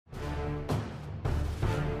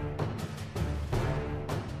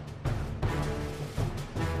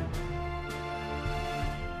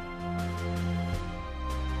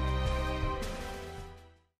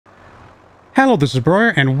Hello, this is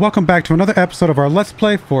Broyar, and welcome back to another episode of our Let's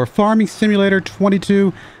Play for Farming Simulator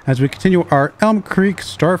 22 as we continue our Elmcreek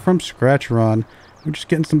Start From Scratch run. We're just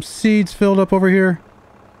getting some seeds filled up over here.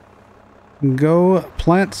 Go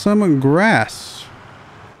plant some grass.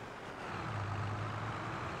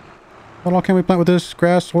 What all can we plant with this?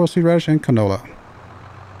 Grass, oilseed radish, and canola.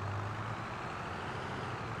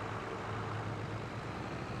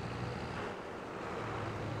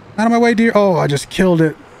 Out of my way, dear. Oh, I just killed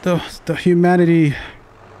it. The humanity.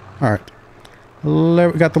 Alright.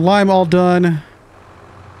 We got the lime all done.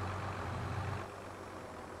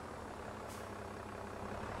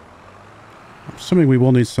 I'm assuming we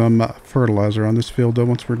will need some fertilizer on this field though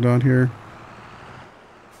once we're done here.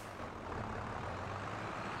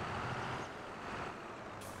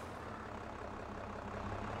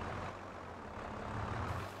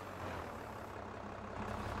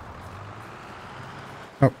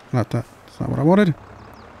 Oh, not that. That's not what I wanted.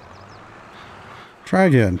 Try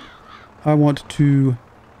again. I want to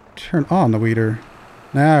turn on the weeder.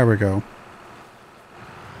 There we go.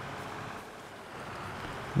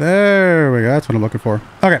 There we go. That's what I'm looking for.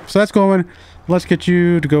 Okay, so that's going. Let's get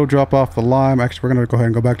you to go drop off the lime. Actually, we're going to go ahead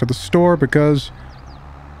and go back to the store because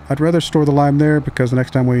I'd rather store the lime there because the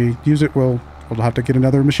next time we use it, we'll have to get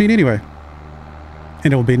another machine anyway.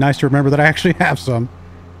 And it will be nice to remember that I actually have some.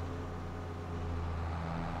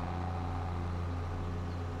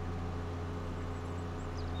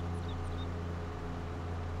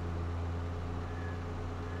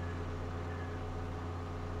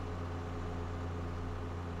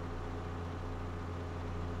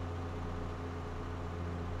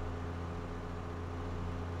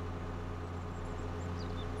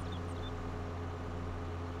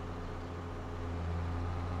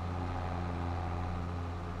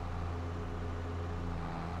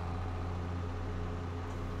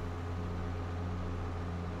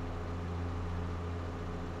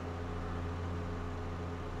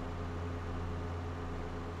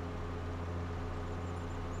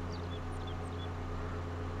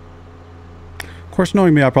 Of course,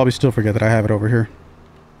 knowing me, I'll probably still forget that I have it over here.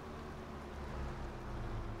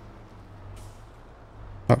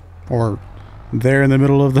 Oh, or there in the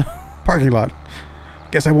middle of the parking lot.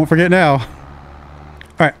 Guess I won't forget now.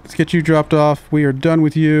 Alright, let's get you dropped off. We are done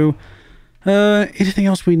with you. Anything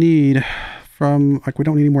else we need from... Like, we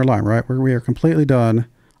don't need any more lime, right? We are completely done.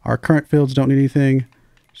 Our current fields don't need anything.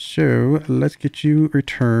 So, let's get you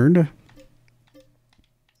returned.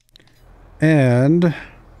 And...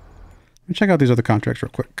 check out these other contracts real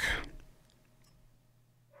quick.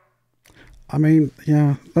 I mean,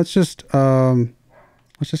 yeah, let's just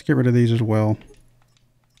get rid of these as well.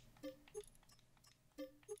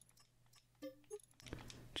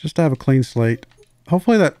 Just to have a clean slate.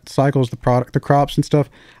 Hopefully that cycles the crops and stuff.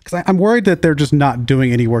 Because I'm worried that they're just not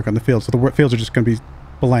doing any work on the field. So the fields are just going to be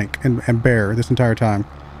blank and bare this entire time.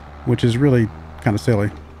 Which is really kind of silly.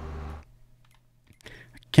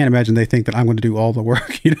 Can't imagine they think that I'm going to do all the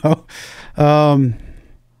work, you know.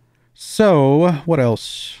 So what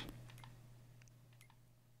else?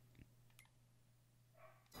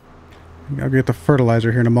 I'll get the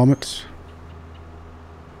fertilizer here in a moment.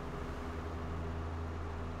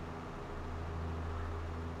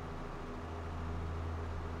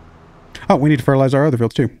 Oh, we need to fertilize our other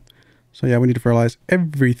fields too. So yeah, we need to fertilize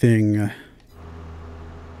everything.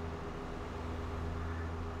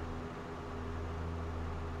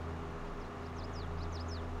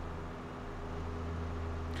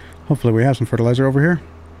 Hopefully we have some fertilizer over here.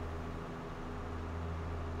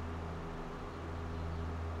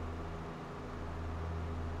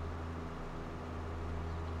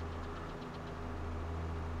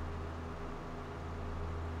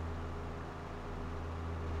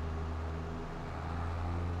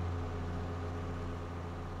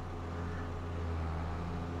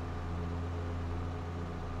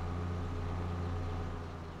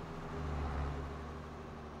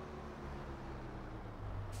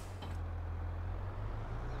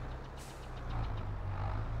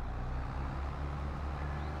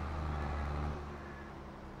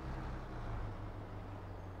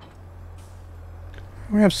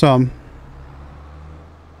 We have some.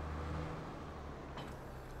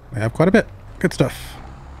 We have quite a bit. Good stuff.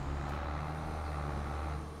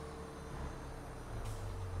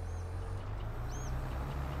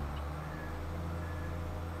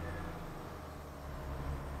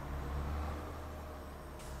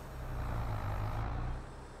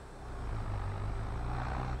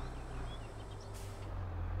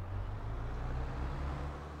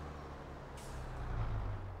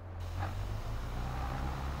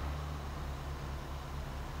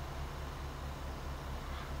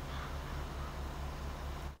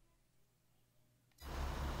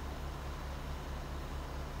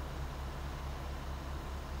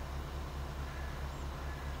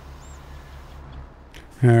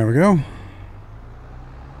 There we go.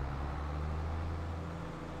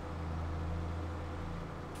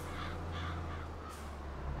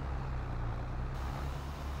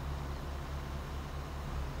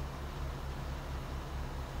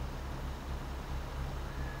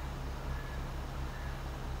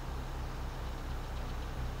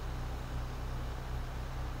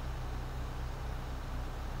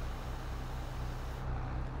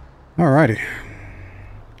 Alrighty.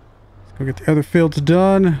 Let's go get the other fields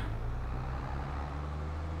done.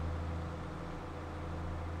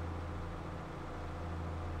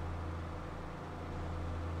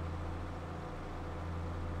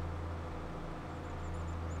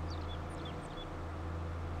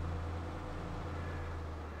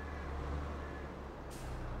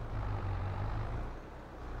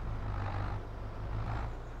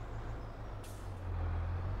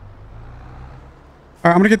 All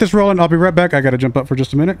right, I'm going to get this rolling. I'll be right back. I got to jump up for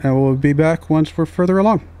just a minute, and we'll be back once we're further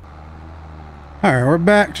along. All right, we're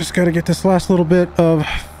back. Just got to get this last little bit of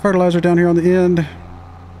fertilizer down here on the end.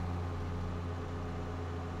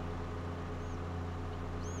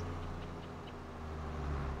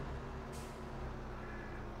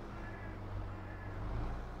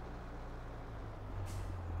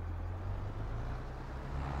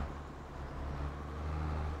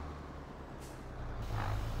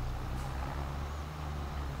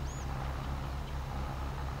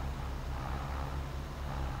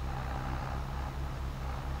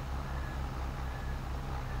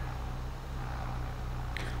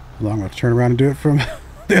 Well, I'm going to turn around and do it from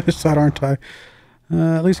the other side, aren't I?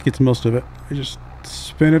 At least gets most of it. I just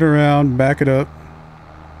spin it around, back it up.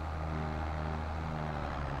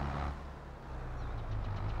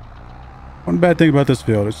 One bad thing about this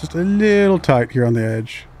field, it's just a little tight here on the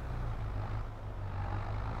edge.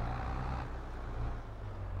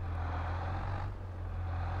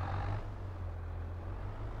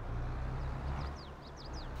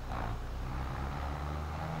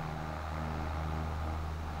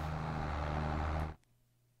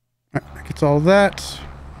 That gets all that.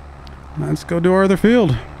 Let's go do our other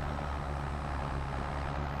field.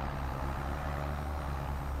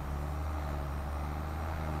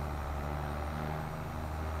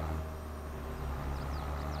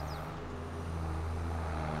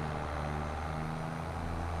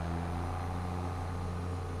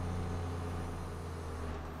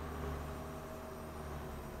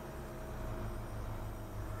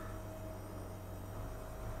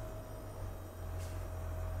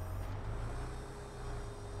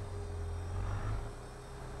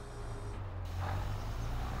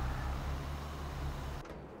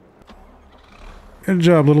 Good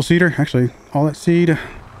job, little seeder. Actually, all that seed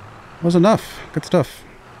was enough. Good stuff.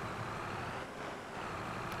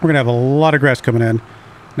 We're going to have a lot of grass coming in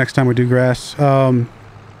next time we do grass.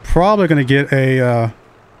 Probably going to get a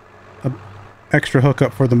extra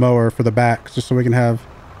hookup for the mower for the back, just so we can have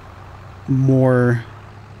more,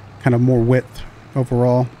 kind of more width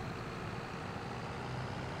overall.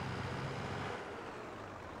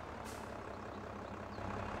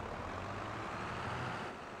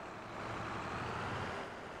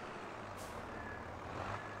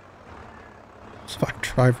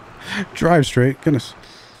 If I drive straight, goodness,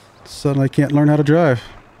 suddenly I can't learn how to drive.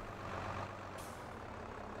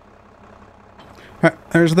 All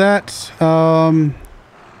right, there's that.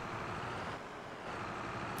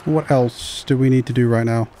 What else do we need to do right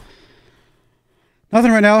now?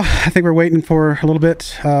 Nothing right now. I think we're waiting for a little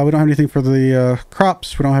bit. We don't have anything for the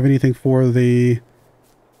crops. We don't have anything for the,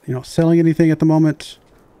 selling anything at the moment.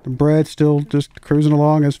 The bread's still just cruising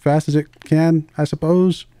along as fast as it can, I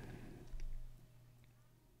suppose.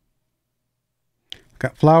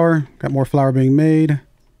 Got flour. Got more flour being made.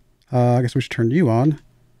 I guess we should turn you on.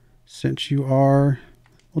 Since you are...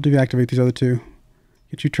 We'll deactivate these other two.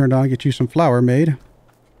 Get you turned on. Get you some flour made.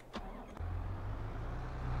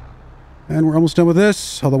 And we're almost done with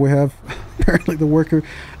this. Although we have... apparently the worker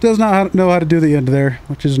does not know how to do the end there,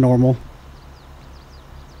 which is normal.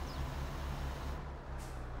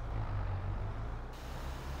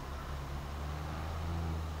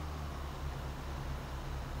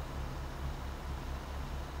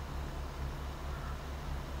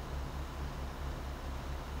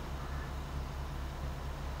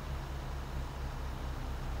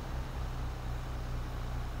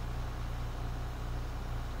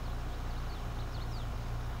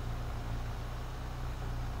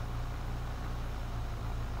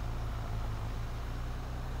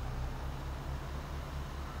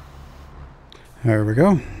 There we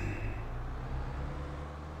go.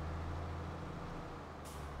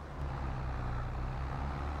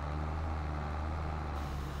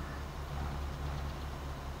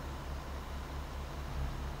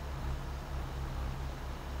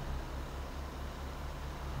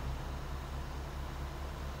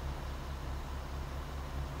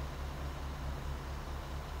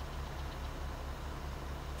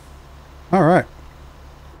 All right.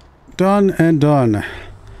 Done and done.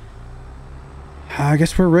 I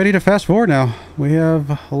guess we're ready to fast forward now. We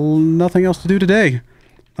have nothing else to do today.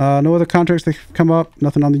 No other contracts that come up.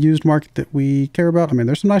 Nothing on the used market that we care about. I mean,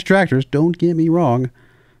 there's some nice tractors. Don't get me wrong.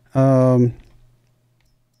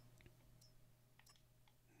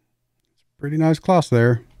 Pretty nice class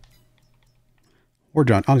there. Or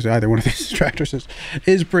John. Honestly, either one of these tractors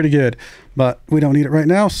is pretty good. But we don't need it right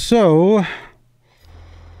now. So, I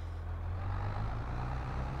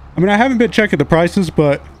mean, I haven't been checking the prices,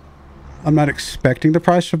 but I'm not expecting the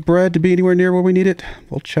price of bread to be anywhere near where we need it.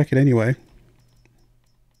 We'll check it anyway.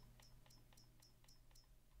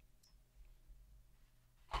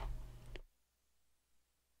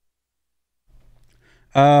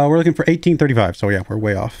 We're looking for 1835, so yeah, we're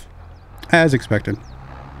way off. As expected.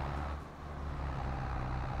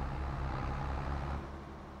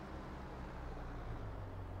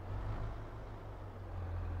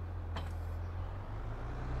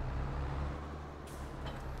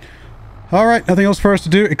 Alright, nothing else for us to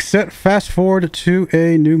do except fast forward to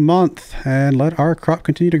a new month and let our crop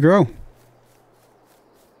continue to grow.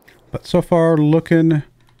 But so far, looking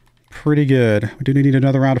pretty good. We do need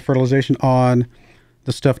another round of fertilization on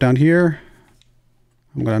the stuff down here.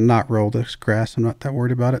 I'm going to not roll this grass. I'm not that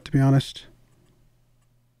worried about it, to be honest.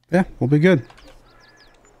 Yeah, we'll be good. If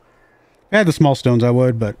I had the small stones, I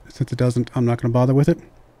would, but since it doesn't, I'm not going to bother with it.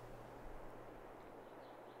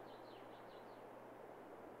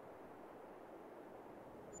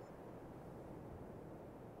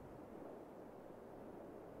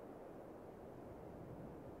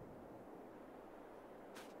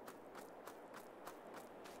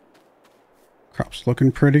 Crop's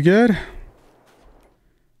looking pretty good.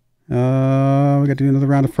 We got to do another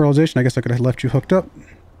round of fertilization. I guess I could have left you hooked up.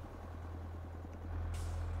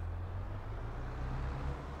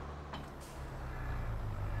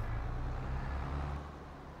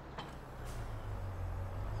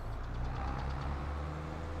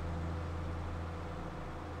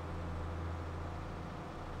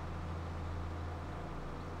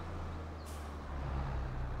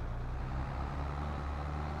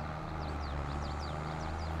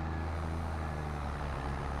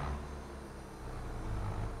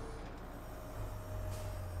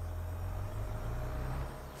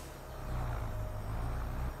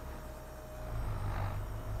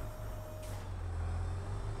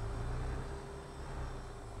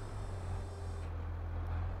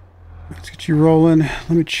 Let's get you rolling.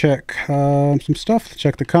 Let me check some stuff.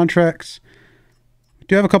 Check the contracts. We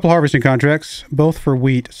do have a couple harvesting contracts, both for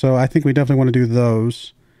wheat, so I think we definitely want to do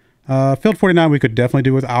those. Field 49 we could definitely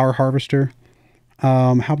do with our harvester.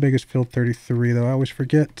 How big is field 33 though? I always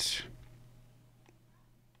forget.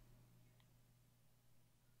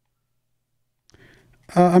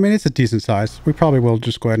 I mean, it's a decent size. We probably will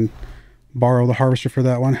just go ahead and borrow the harvester for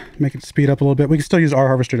that one. Make it speed up a little bit. We can still use our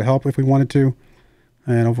harvester to help if we wanted to.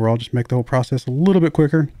 And overall, just make the whole process a little bit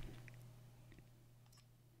quicker.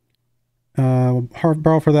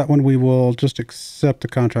 Borrow for that one. We will just accept the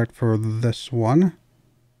contract for this one.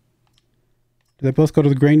 Do they both go to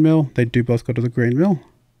the grain mill? They do both go to the grain mill.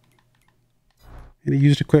 Any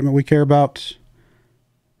used equipment we care about?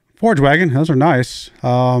 Forge wagon. Those are nice.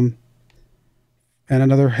 And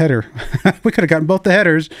another header. We could have gotten both the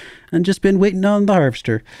headers and just been waiting on the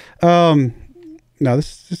harvester. No,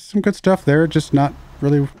 this is some good stuff there. Just not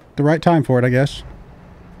really the right time for it, I guess.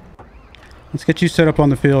 Let's get you set up on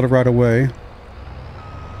the field right away.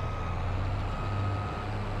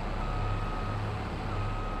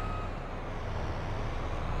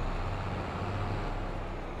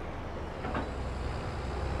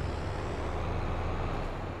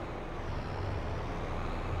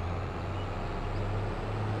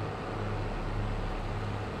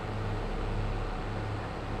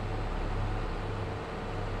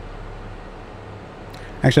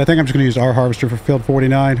 Actually, I think I'm just going to use our harvester for field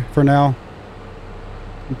 49 for now.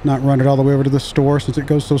 Not run it all the way over to the store since it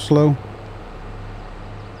goes so slow.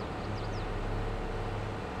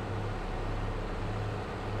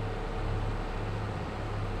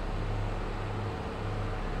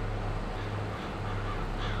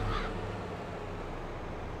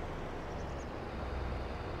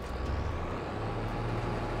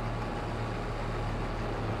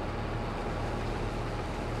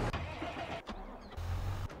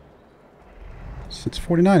 Since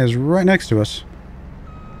 49 is right next to us.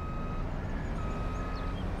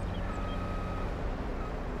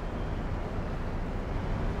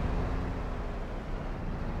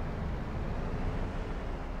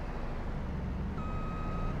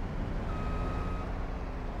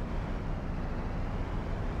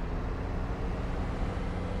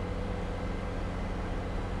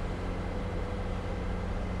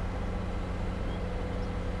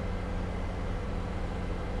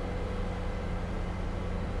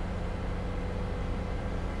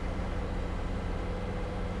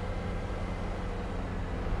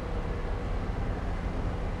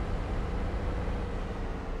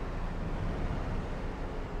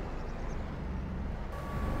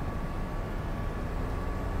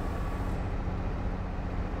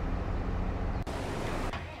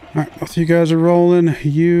 All right, both of you guys are rolling. Did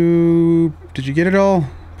you get it all?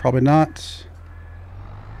 Probably not.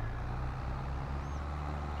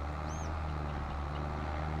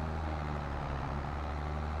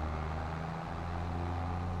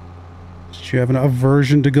 Did you have an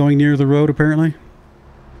aversion to going near the road, apparently?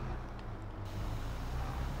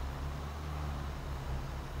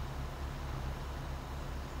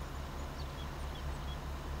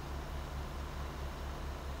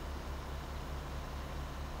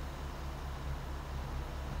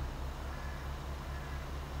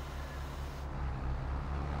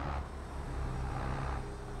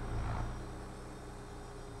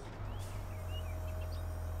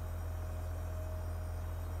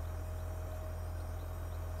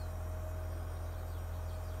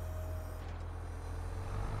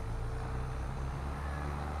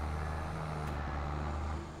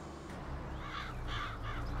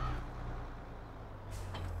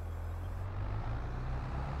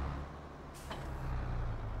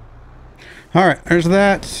 All right, there's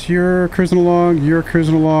that. You're cruising along. You're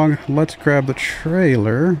cruising along. Let's grab the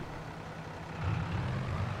trailer.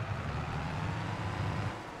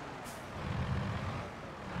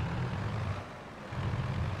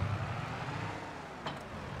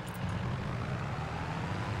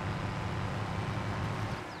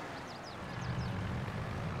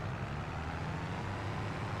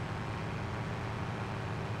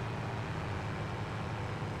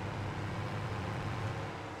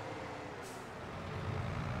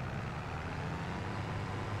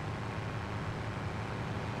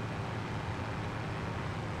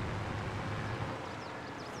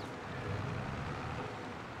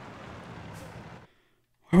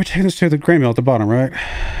 We're taking this to the grain mill at the bottom, right?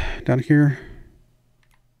 Down here.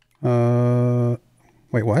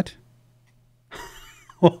 Wait, what?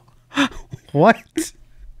 What?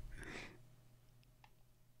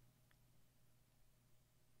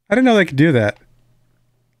 I didn't know they could do that.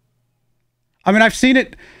 I mean, I've seen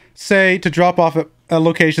it say to drop off at a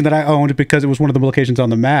location that I owned because it was one of the locations on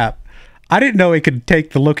the map. I didn't know it could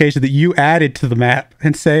take the location that you added to the map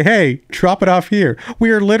and say, hey, drop it off here. We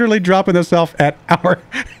are literally dropping this off at our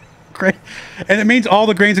grain. And it means all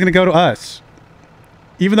the grain's going to go to us.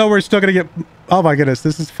 Even though we're still going to get... Oh my goodness,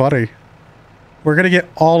 this is funny. We're going to get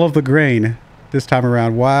all of the grain this time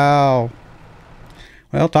around. Wow.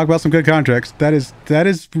 Well, talk about some good contracts. That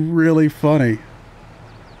is really funny.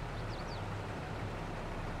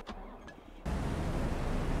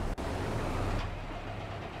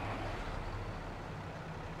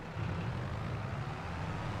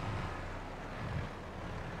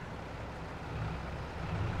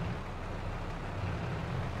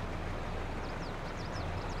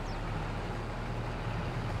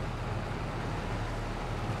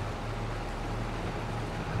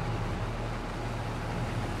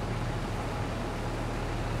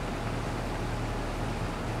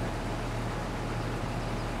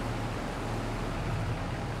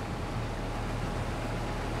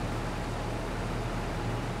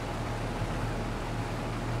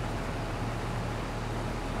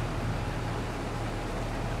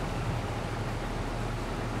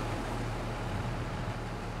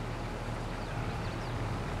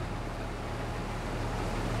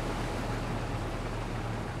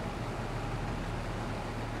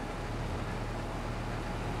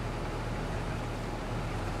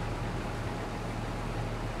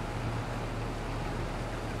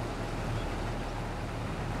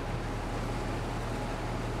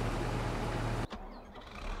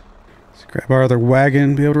 Grab our other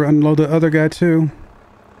wagon, be able to unload the other guy too.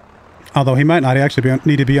 Although he might not actually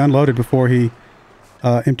need to be unloaded before he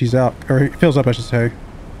empties out, or he fills up, I should say.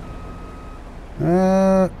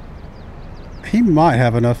 He might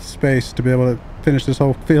have enough space to be able to finish this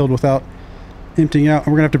whole field without emptying out.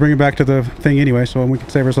 And we're gonna have to bring him back to the thing anyway, so we can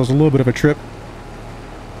save ourselves a little bit of a trip.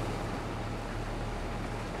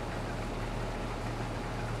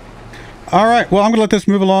 All right, well, I'm going to let this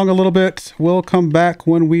move along a little bit. We'll come back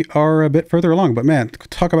when we are a bit further along. But man,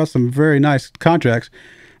 talk about some very nice contracts.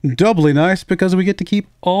 Doubly nice because we get to keep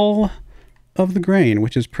all of the grain,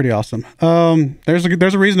 which is pretty awesome. There's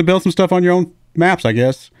a reason to build some stuff on your own maps, I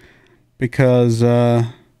guess. Because,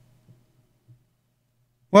 well,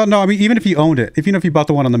 no, I mean, even if you owned it, even if you bought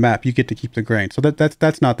the one on the map, you get to keep the grain. So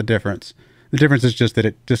that's not the difference. The difference is just that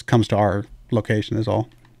it just comes to our location is all.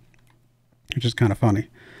 Which is kind of funny.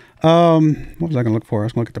 What was I going to look for? I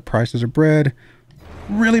was going to look at the prices of bread.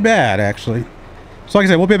 Really bad, actually. So like I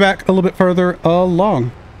said, we'll be back a little bit further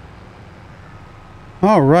along.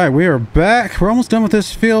 All right, we are back. We're almost done with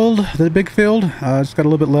this field, the big field. Just got a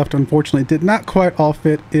little bit left. Unfortunately, it did not quite all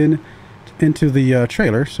fit into the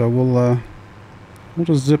trailer. So we'll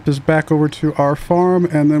we'll just zip this back over to our farm,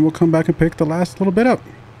 and then we'll come back and pick the last little bit up.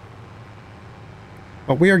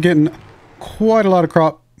 But we are getting quite a lot of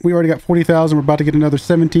crop. We already got 40,000. We're about to get another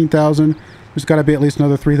 17,000. There's got to be at least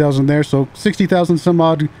another 3,000 there. So 60,000 some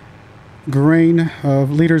odd grain of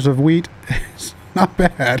liters of wheat. It's not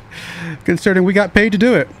bad, considering we got paid to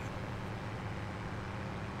do it.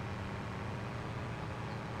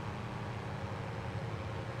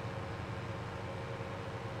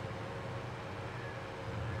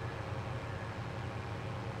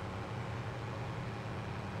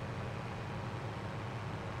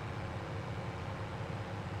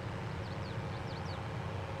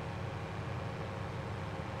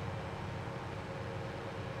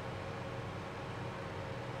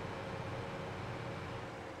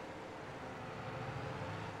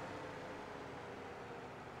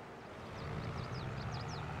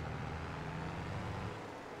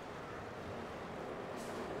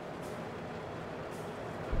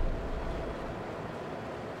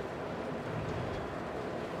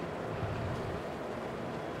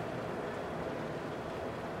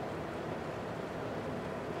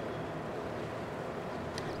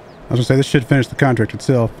 I was going to say, this should finish the contract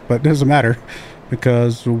itself, but it doesn't matter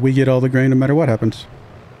because we get all the grain no matter what happens.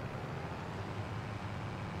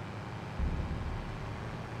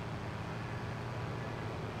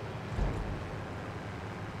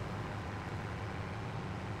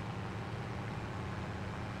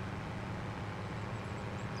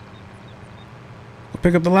 We'll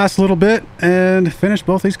pick up the last little bit and finish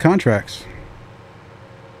both these contracts.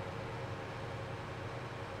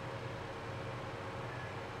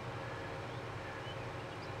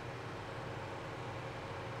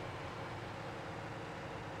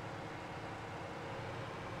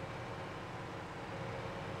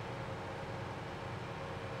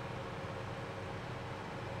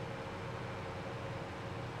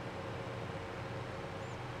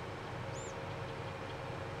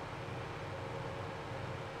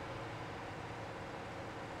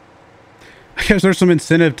 I guess there's some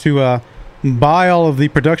incentive to buy all of the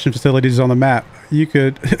production facilities on the map.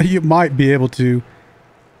 You might be able to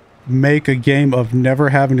make a game of never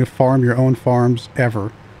having to farm your own farms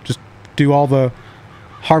ever. Just do all the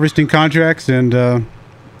harvesting contracts and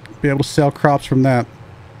be able to sell crops from that.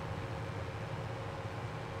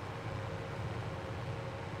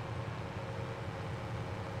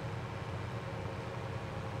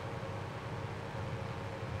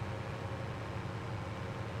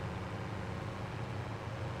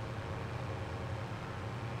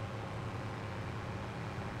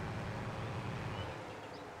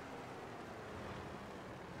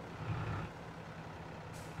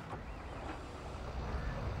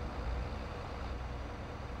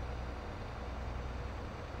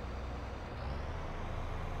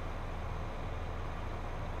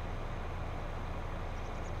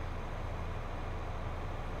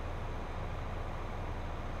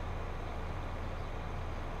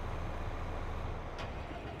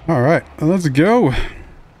 All right, let's go.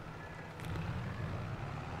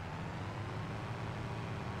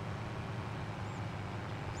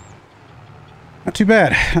 Not too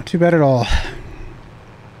bad. Not too bad at all.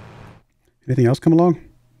 Anything else come along?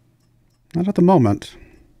 Not at the moment.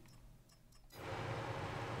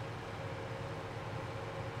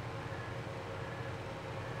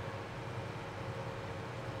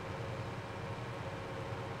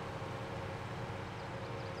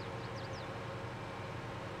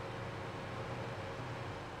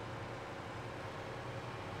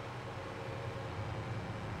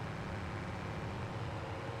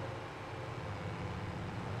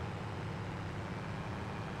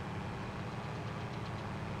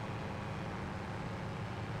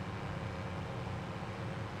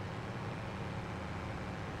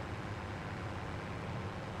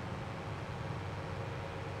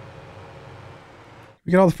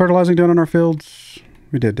 We got all the fertilizing done on our fields.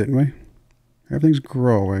 We did, didn't we? Everything's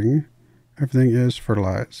growing. Everything is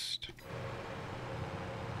fertilized.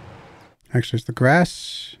 Actually, it's the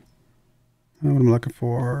grass. What am I looking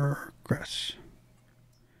for? Grass.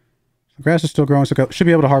 The grass is still growing, so should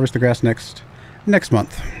be able to harvest the grass next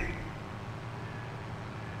month.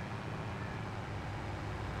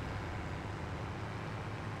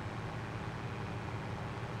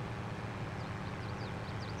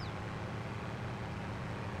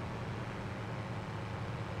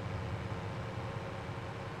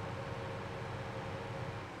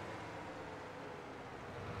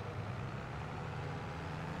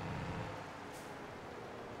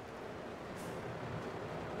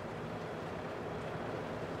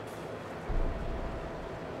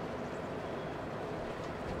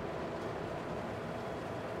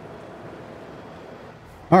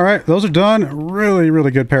 All right, those are done. Really, really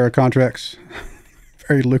good pair of contracts.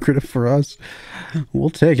 Very lucrative for us. We'll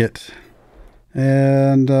take it.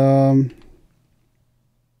 And a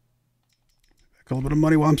little bit of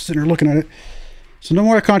money while I'm sitting here looking at it. So no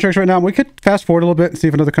more contracts right now. We could fast forward a little bit and see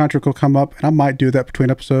if another contract will come up. And I might do that between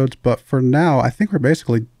episodes. But for now, I think we're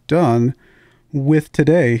basically done with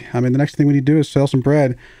today. I mean, the next thing we need to do is sell some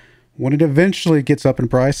bread when it eventually gets up in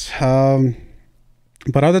price.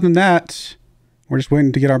 But other than that, we're just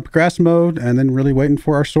waiting to get our grass mowed and then really waiting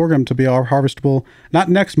for our sorghum to be all harvestable. Not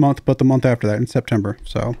next month, but the month after that in September.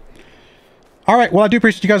 So, all right. Well, I do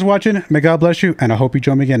appreciate you guys watching. May God bless you. And I hope you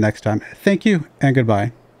join me again next time. Thank you and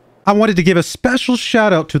goodbye. I wanted to give a special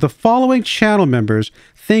shout out to the following channel members.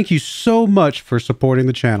 Thank you so much for supporting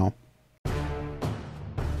the channel.